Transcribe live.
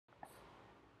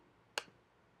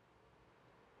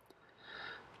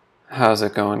How's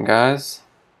it going, guys?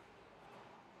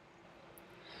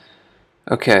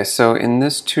 Okay, so in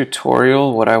this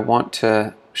tutorial, what I want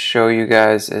to show you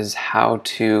guys is how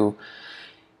to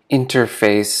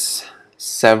interface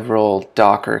several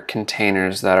Docker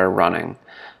containers that are running.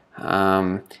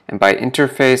 And by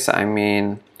interface, I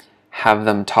mean have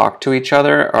them talk to each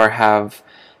other or have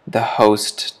the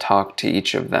host talk to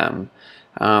each of them.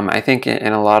 I think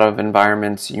in a lot of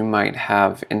environments, you might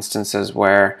have instances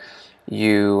where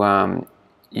you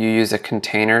use a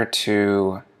container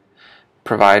to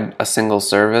provide a single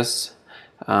service,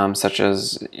 such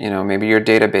as maybe your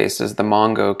database is the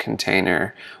Mongo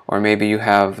container, or maybe you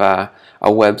have a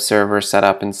web server set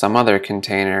up in some other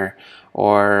container,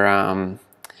 or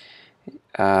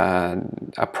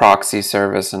a proxy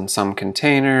service in some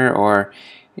container, or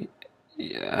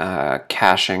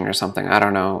caching or something. I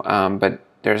don't know, but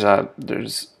there's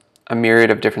a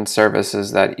myriad of different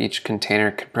services that each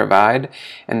container could provide,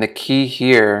 and the key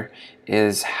here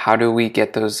is how do we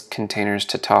get those containers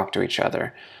to talk to each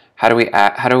other? How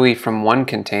do we from one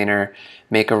container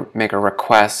make a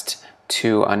request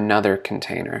to another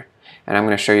container? And I'm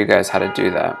going to show you guys how to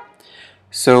do that.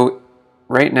 So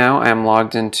right now I am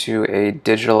logged into a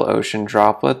DigitalOcean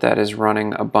droplet that is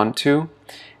running Ubuntu,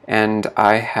 and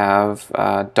I have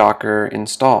Docker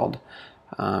installed.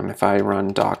 If I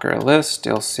run Docker list,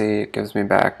 you'll see it gives me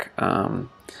back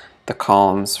the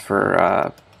columns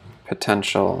for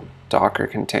potential Docker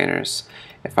containers.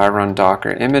 If I run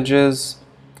Docker images,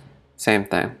 same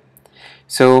thing.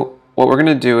 So what we're going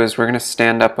to do is we're going to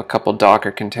stand up a couple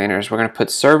Docker containers. We're going to put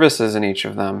services in each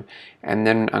of them, and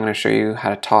then I'm going to show you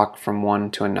how to talk from one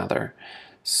to another.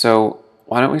 So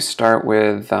why don't we start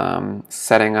with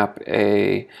setting up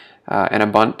an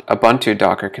Ubuntu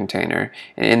Docker container,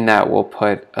 and in that we'll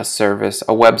put a service,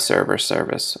 a web server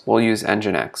service. We'll use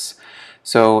nginx.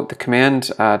 So the command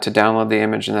to download the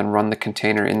image and then run the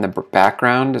container in the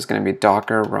background is going to be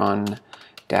docker run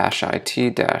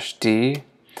 -it-d.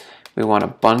 We want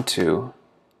Ubuntu,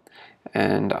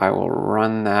 and I will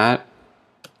run that,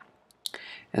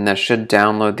 and that should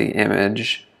download the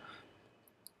image,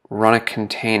 run a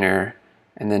container,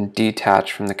 and then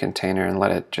detach from the container and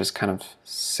let it just kind of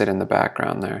sit in the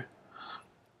background there.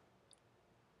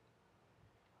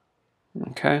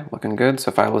 Okay, looking good. So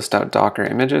if I list out Docker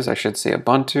images, I should see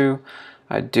Ubuntu.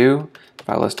 I do. If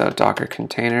I list out Docker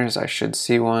containers, I should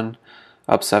see one.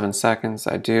 Up 7 seconds,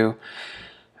 I do.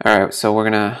 Alright, so we're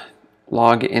going to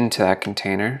log into that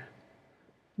container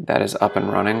that is up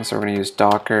and running. So we're going to use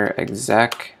docker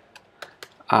exec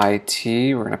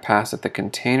it. We're going to pass it the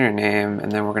container name,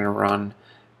 and then we're going to run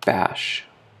bash.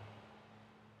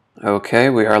 Okay,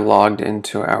 we are logged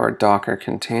into our Docker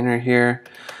container here.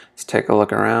 Let's take a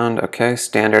look around. Okay,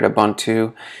 standard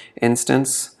Ubuntu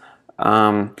instance.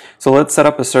 So let's set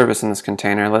up a service in this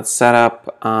container. Let's set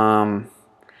up a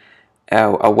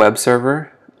web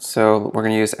server. So we're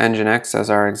going to use nginx as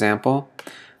our example.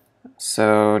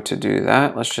 So to do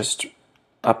that, let's just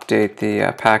update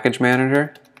the package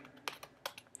manager.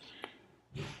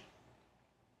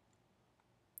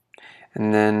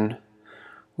 And then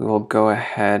we will go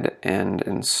ahead and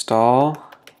install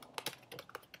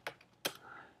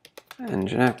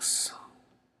nginx.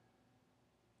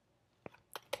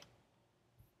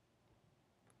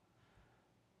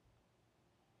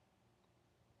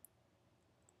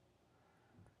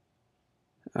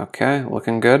 Okay,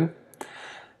 looking good.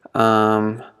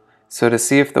 So to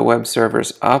see if the web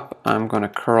server's up, I'm going to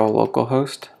curl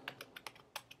localhost.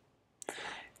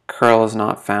 Curl is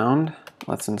not found.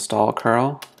 Let's install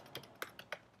curl.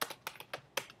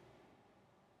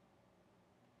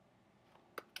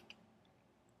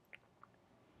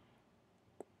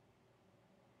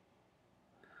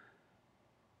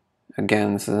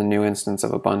 Again, this is a new instance of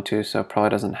Ubuntu, so it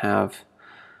probably doesn't have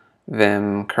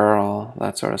vim, curl,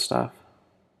 that sort of stuff.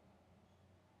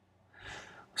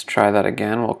 Let's try that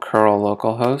again. We'll curl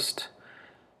localhost.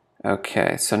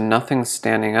 Okay, so nothing's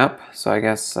standing up, so I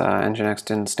guess nginx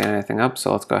didn't stand anything up,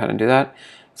 so let's go ahead and do that.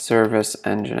 Service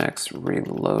nginx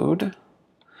reload,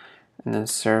 and then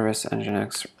service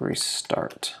nginx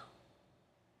restart.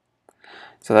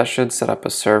 So that should set up a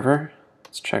server.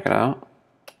 Let's check it out.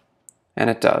 And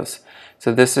it does.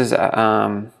 So this is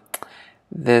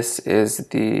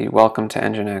the welcome to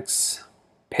nginx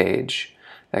page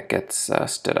that gets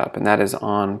stood up, and that is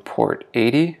on port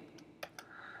 80.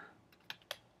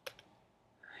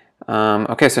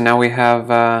 Okay, so now we have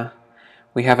a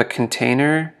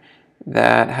container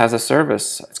that has a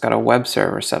service. It's got a web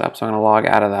server set up, so I'm going to log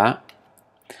out of that.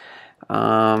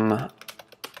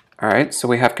 Alright, so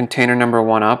we have container number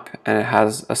 1 up, and it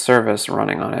has a service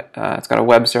running on it. It's got a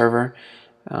web server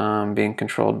being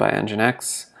controlled by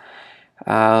nginx.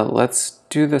 Let's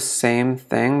do the same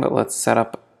thing, but let's set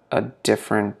up a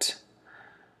different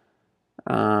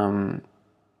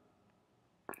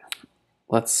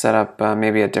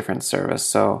maybe a different service.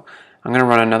 So I'm going to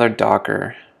run another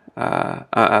Docker,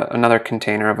 another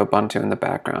container of Ubuntu in the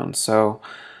background. So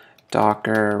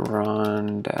Docker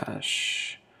run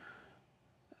 -t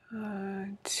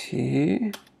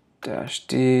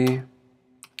 -d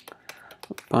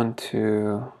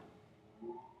Ubuntu.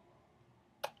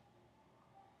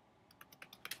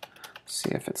 See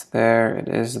if it's there. It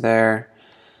is there.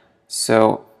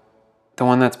 So the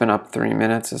one that's been up 3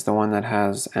 minutes is the one that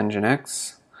has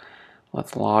nginx.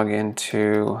 Let's log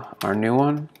into our new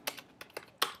one.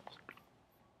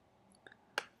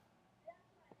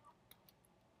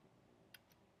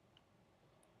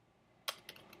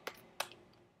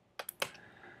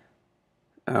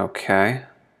 Okay.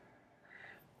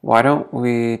 Why don't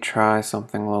we try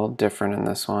something a little different in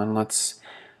this one? Let's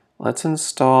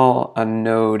install a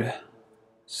node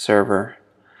server.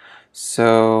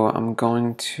 So I'm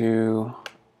going to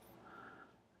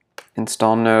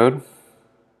install node.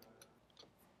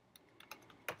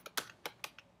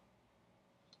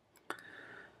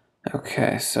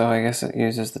 Okay, so I guess it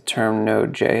uses the term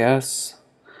node.js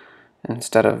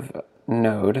instead of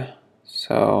node.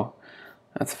 So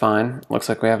that's fine. Looks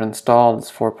like we have it installed.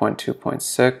 It's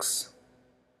 4.2.6.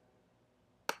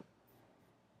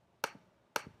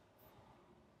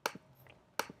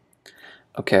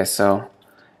 Okay, so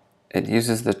it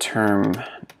uses the term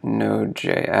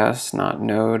node.js, not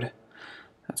node.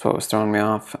 That's what was throwing me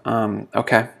off.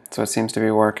 Okay, so it seems to be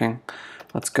working.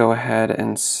 Let's go ahead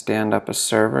and stand up a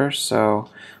server. So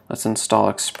let's install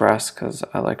Express because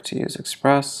I like to use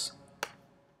Express.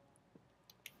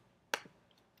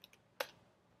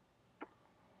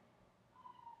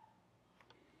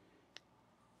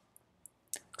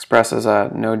 Express is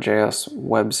a Node.js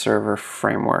web server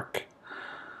framework.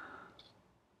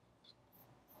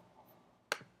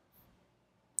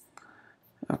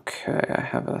 Okay, I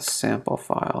have a sample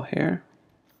file here.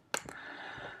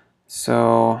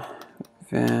 So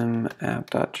vim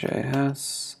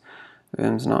app.js,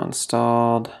 vim's not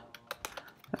installed,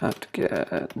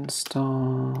 apt-get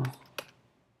install.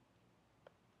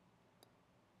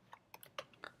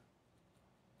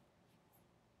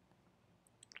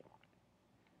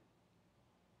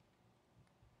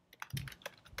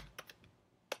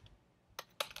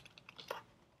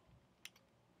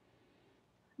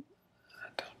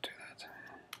 Don't do that.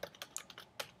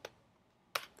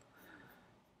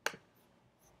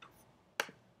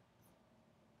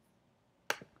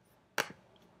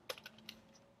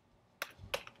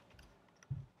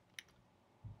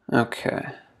 Okay.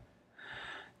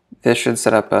 This should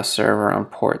set up a server on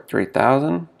port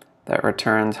 3000 that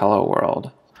returns hello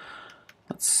world.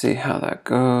 Let's see how that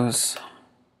goes.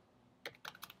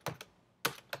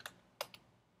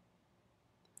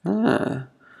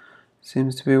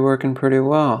 Seems to be working pretty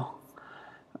well.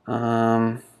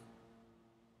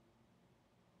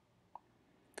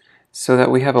 So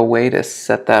that we have a way to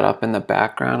set that up in the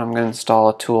background, I'm going to install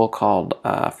a tool called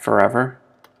Forever.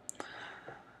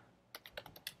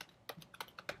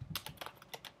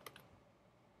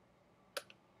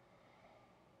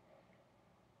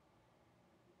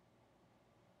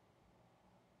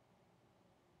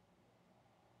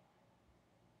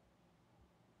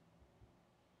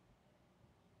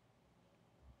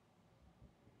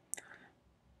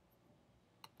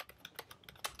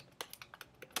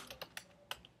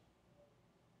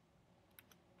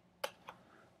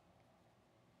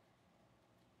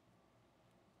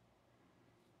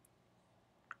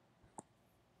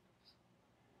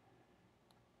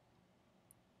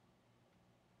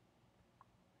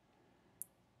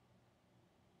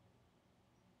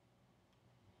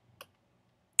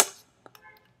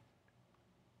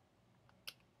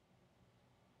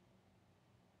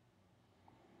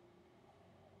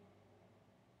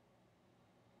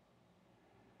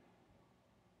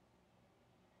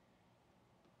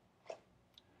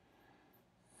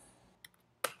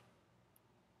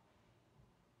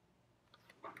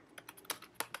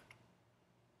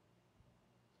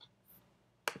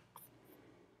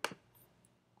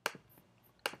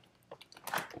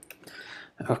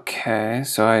 Okay,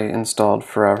 so I installed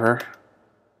Forever.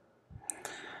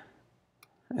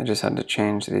 I just had to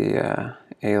change the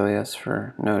alias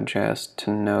for Node.js to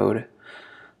Node.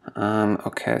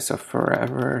 Okay, so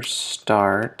Forever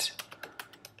start.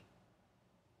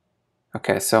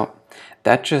 Okay, so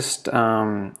that just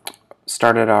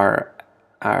started our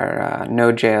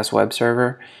Node.js web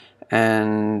server,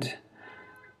 and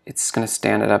it's going to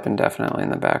stand it up indefinitely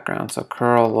in the background. So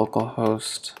curl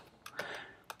localhost.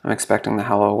 I'm expecting the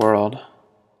hello world.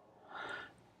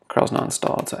 curl's not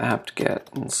installed, so apt-get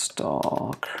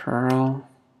install curl.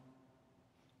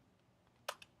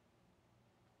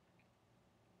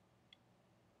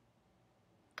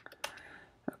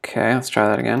 Okay, let's try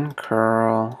that again.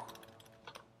 Curl.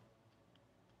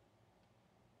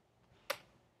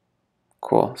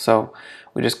 Cool. So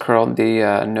we just curled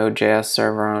the Node.js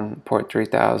server on port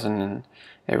 3000 and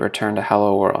it returned a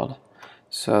hello world.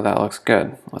 So that looks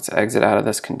good. Let's exit out of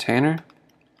this container.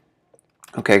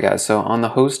 Okay guys, so on the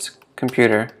host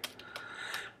computer,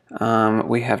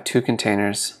 we have two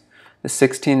containers. The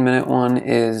 16-minute one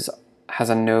has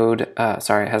an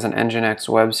nginx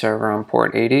web server on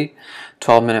port 80.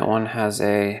 12-minute one has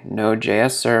a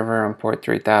Node.js server on port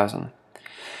 3000.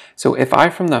 So if I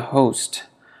from the host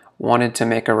wanted to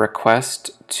make a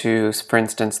request to, for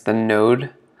instance, the node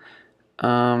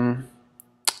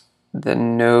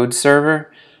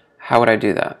server, how would I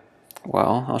do that?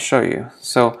 Well, I'll show you.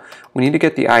 So we need to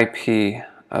get the IP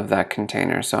of that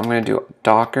container. So I'm going to do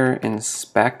docker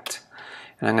inspect,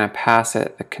 and I'm going to pass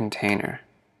it the container.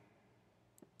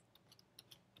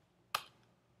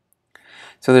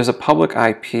 So there's a public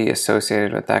IP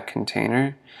associated with that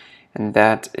container, and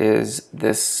that is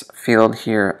this field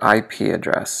here, IP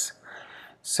address.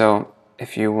 So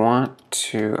if you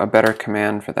want a better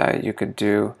command for that, you could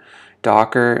do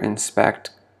docker inspect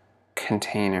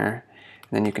container,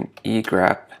 and then you can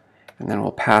egrep, and then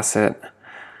we'll pass it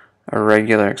a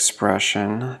regular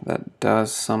expression that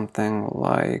does something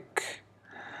like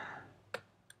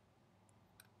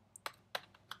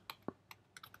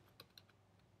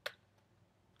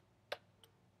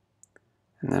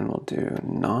and then we'll do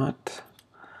not,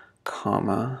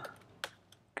 comma,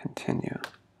 continue.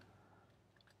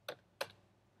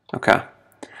 Okay,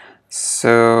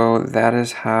 so that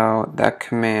is how that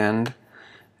command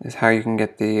is how you can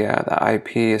get the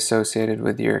IP associated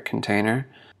with your container.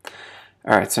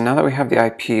 All right, so now that we have the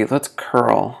IP, let's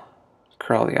curl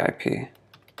the IP.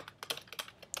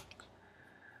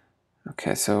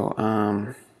 Okay, so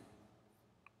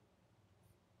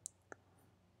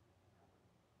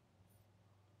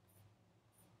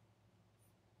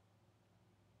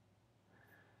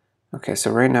okay,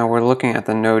 so right now we're looking at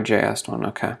the Node.js one.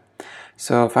 Okay,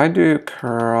 so if I do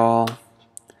curl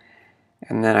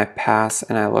and then I pass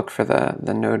and I look for the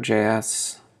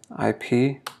Node.js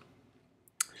IP.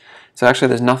 So actually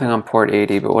there's nothing on port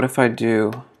 80, but what if I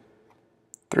do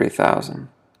 3000?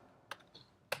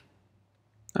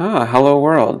 Ah, hello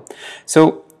world.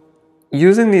 So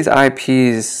using these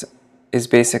IPs is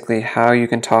basically how you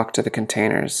can talk to the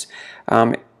containers.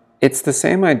 It's the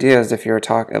same idea as if you were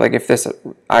talking, like if this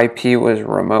IP was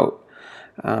remote.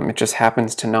 It just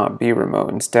happens to not be remote.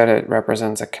 Instead, it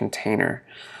represents a container.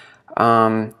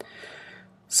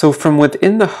 So from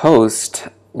within the host,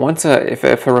 if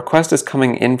a request is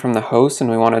coming in from the host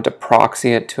and we wanted to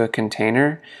proxy it to a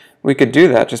container, we could do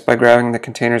that just by grabbing the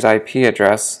container's IP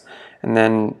address and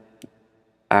then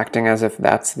acting as if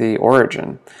that's the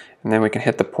origin. And then we can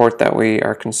hit the port that we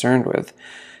are concerned with.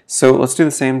 So let's do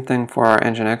the same thing for our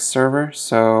nginx server.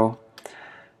 So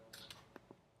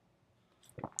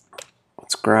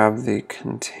let's grab the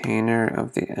container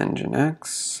of the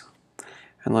nginx.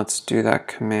 And let's do that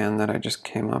command that I just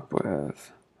came up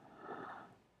with.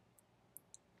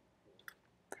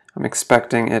 I'm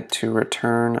expecting it to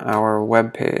return our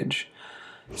web page.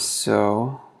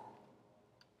 So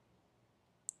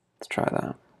let's try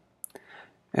that.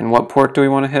 And what port do we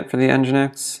want to hit for the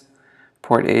nginx?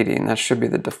 Port 80, and that should be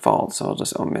the default, so I'll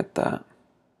just omit that.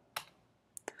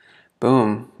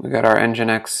 Boom, we got our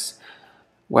nginx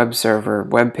web server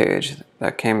web page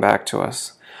that came back to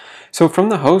us. So from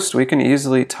the host, we can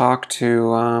easily talk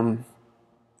to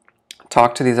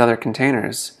these other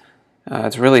containers.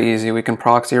 It's really easy. We can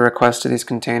proxy a request to these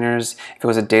containers. If it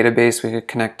was a database, we could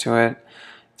connect to it.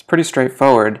 It's pretty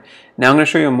straightforward. Now I'm going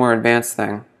to show you a more advanced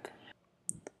thing.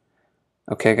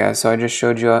 Okay guys, so I just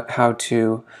showed you how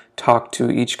to talk to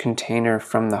each container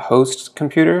from the host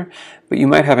computer, but you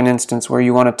might have an instance where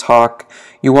you want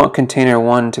container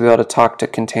 1 to be able to talk to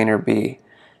container B.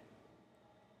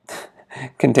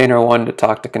 Container 1 to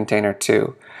talk to container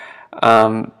 2.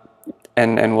 And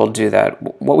we'll do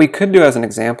that. What we could do as an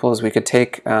example is we could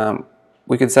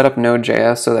set up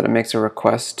Node.js so that it makes a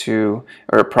request to,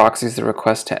 or it proxies the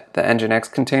request to the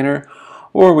nginx container,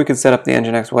 or we could set up the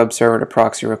nginx web server to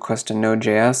proxy request to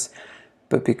Node.js.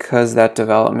 But because that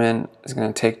development is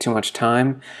going to take too much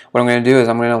time, what I'm going to do is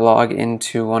I'm going to log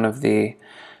into one of the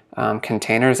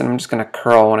containers, and I'm just going to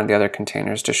curl one of the other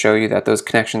containers to show you that those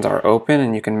connections are open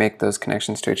and you can make those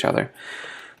connections to each other.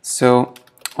 So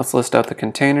let's list out the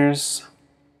containers.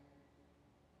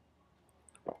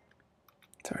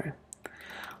 Sorry.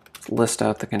 list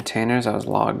out the containers I was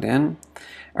logged in.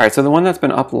 All right, so the one that's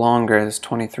been up longer, is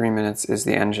 23 minutes, is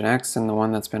the nginx, and the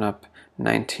one that's been up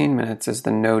 19 minutes is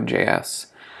the node.js.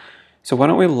 So why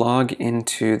don't we log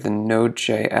into the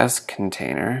node.js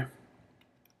container,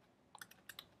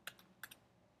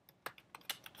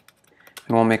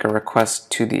 and we'll make a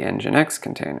request to the nginx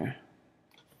container.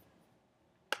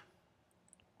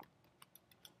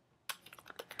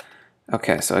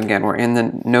 Okay, so again, we're in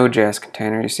the Node.js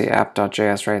container. You see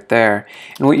app.js right there.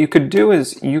 And what you could do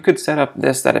is you could set up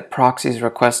this that it proxies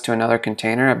requests to another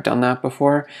container. I've done that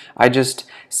before.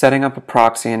 Setting up a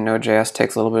proxy in Node.js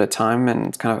takes a little bit of time, and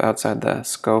it's kind of outside the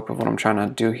scope of what I'm trying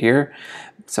to do here.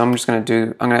 So I'm going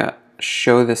to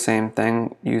show the same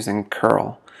thing using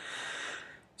curl.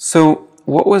 So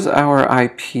what was our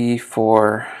IP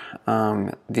for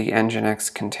the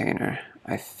nginx container?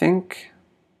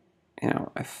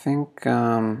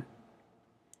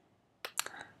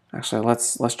 Actually,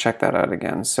 let's check that out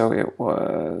again. So it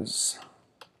was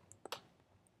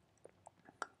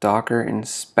docker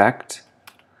inspect.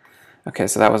 Okay,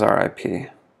 so that was our IP.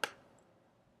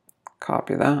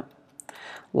 Copy that.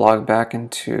 Log back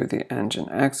into the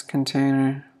nginx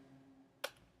container.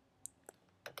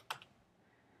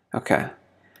 Okay,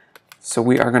 so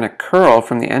we are going to curl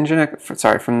from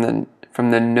the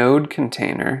from the node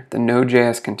container, the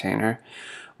Node.js container.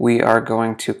 We are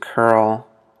going to curl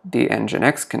the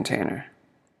nginx container.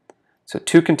 So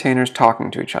two containers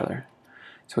talking to each other.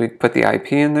 So we put the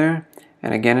IP in there,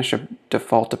 and again it should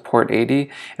default to port 80.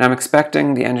 And I'm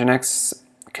expecting the nginx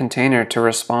container to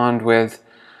respond with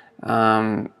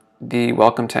the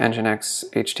welcome to nginx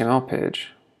HTML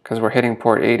page, because we're hitting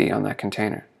port 80 on that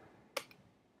container.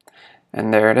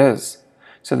 And there it is.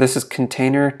 So this is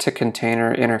container to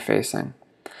container interfacing.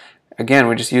 Again,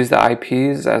 we just use the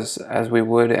IPs as we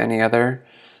would any other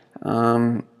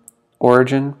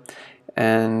origin,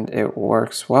 and it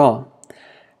works well.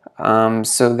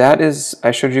 So that is,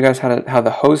 I showed you guys how the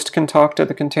host can talk to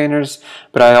the containers,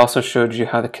 but I also showed you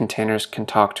how the containers can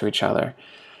talk to each other.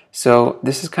 So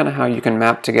this is kind of how you can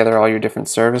map together all your different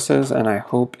services, and I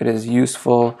hope it is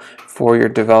useful for your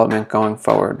development going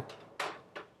forward.